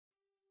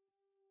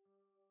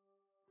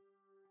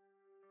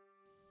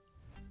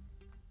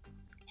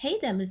Hey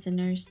there,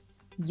 listeners!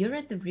 You're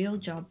at The Real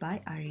Job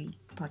by Ari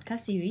podcast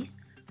series,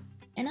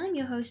 and I'm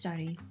your host,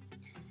 Ari.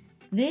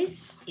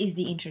 This is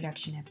the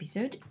introduction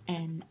episode,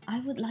 and I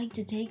would like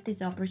to take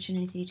this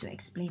opportunity to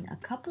explain a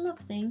couple of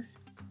things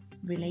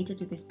related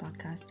to this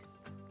podcast.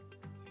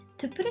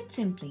 To put it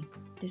simply,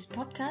 this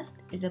podcast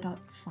is about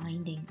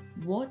finding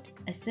what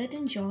a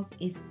certain job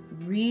is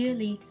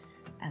really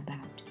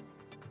about.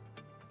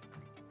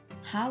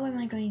 How am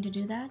I going to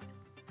do that?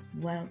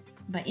 Well,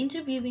 by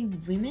interviewing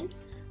women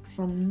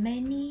from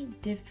many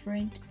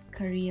different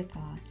career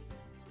paths.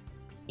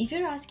 If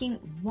you're asking,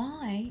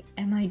 why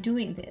am I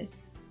doing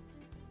this?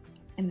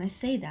 I must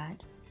say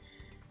that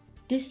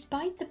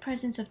despite the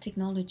presence of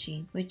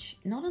technology, which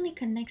not only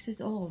connects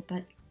us all,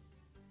 but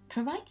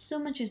provides so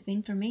much of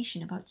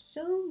information about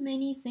so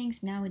many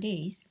things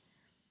nowadays,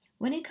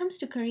 when it comes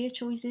to career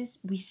choices,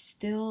 we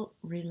still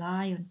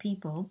rely on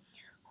people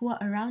who are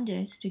around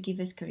us to give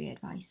us career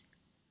advice.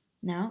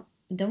 Now,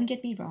 don't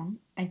get me wrong,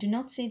 I do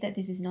not say that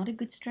this is not a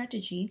good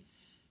strategy,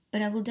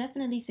 but I will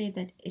definitely say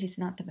that it is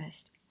not the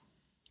best.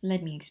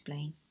 Let me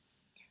explain.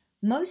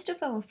 Most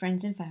of our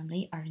friends and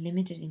family are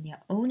limited in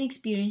their own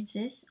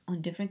experiences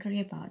on different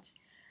career paths,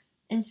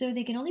 and so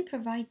they can only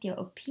provide their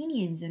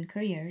opinions on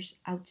careers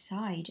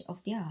outside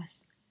of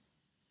theirs.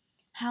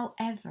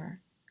 However,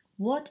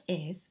 what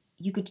if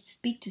you could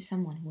speak to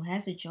someone who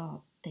has a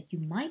job that you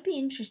might be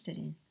interested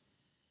in?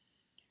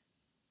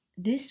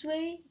 This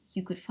way,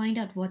 you could find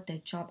out what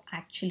that job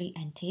actually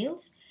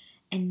entails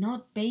and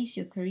not base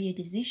your career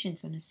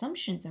decisions on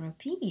assumptions or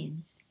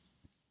opinions.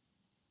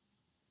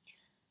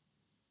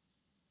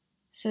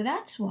 So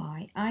that's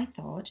why I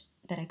thought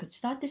that I could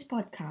start this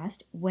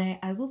podcast where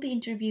I will be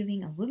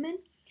interviewing a woman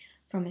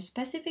from a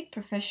specific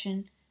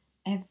profession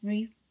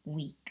every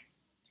week.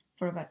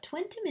 For about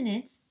 20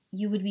 minutes,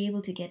 you would be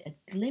able to get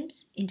a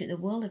glimpse into the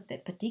world of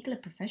that particular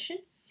profession,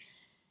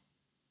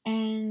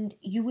 and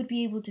you would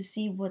be able to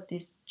see what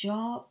this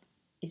job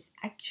is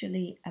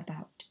actually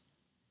about.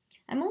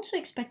 I'm also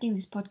expecting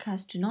this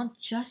podcast to not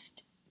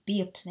just be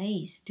a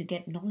place to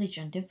get knowledge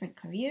on different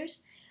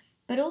careers,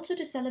 but also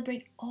to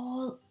celebrate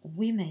all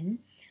women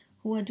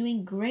who are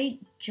doing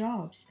great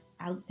jobs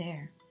out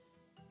there.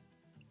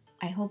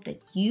 I hope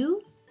that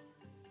you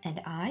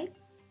and I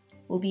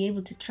will be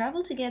able to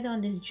travel together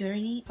on this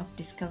journey of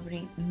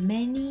discovering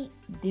many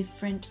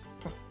different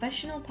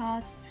professional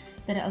paths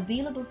that are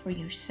available for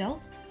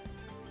yourself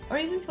or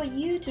even for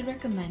you to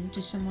recommend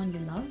to someone you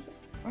love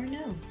or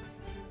know.